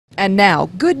And now,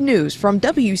 good news from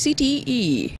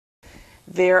WCTE.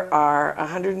 There are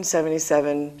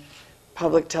 177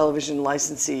 public television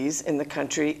licensees in the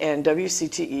country, and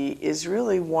WCTE is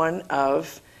really one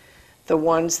of the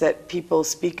ones that people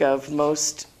speak of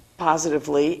most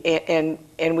positively. And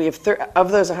we have,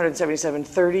 of those 177,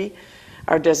 30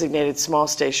 are designated small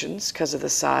stations because of the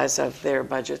size of their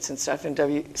budgets and stuff, and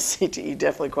WCTE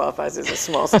definitely qualifies as a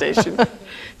small station,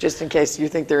 just in case you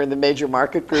think they're in the major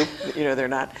market group. You know, they're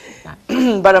not.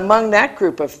 But among that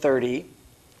group of 30,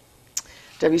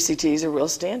 WCTE is a real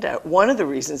standout. One of the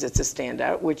reasons it's a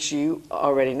standout, which you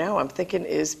already know, I'm thinking,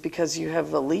 is because you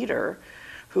have a leader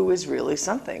who is really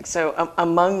something. So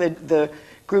among the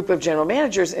group of general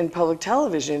managers in public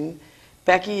television,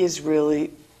 Becky is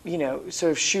really, you know,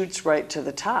 sort of shoots right to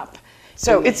the top.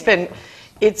 So it's been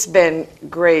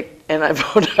great, and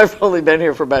I've only been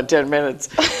here for about 10 minutes,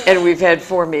 and we've had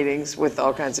 4 meetings with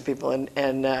all kinds of people,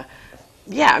 and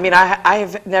yeah, I mean, I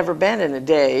have never been in a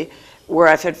day where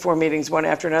I've had 4 meetings, one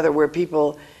after another, where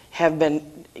people have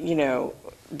been, you know,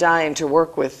 dying to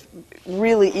work with,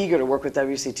 really eager to work with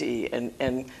WCTE,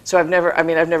 and so I've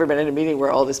never been in a meeting where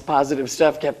all this positive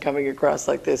stuff kept coming across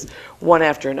like this, one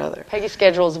after another. Peggy's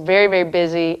schedule is very, very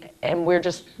busy, and we're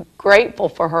just grateful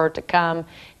for her to come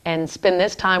and spend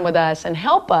this time with us and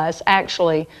help us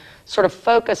actually sort of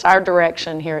focus our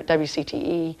direction here at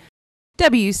WCTE.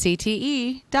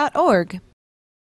 WCTE.org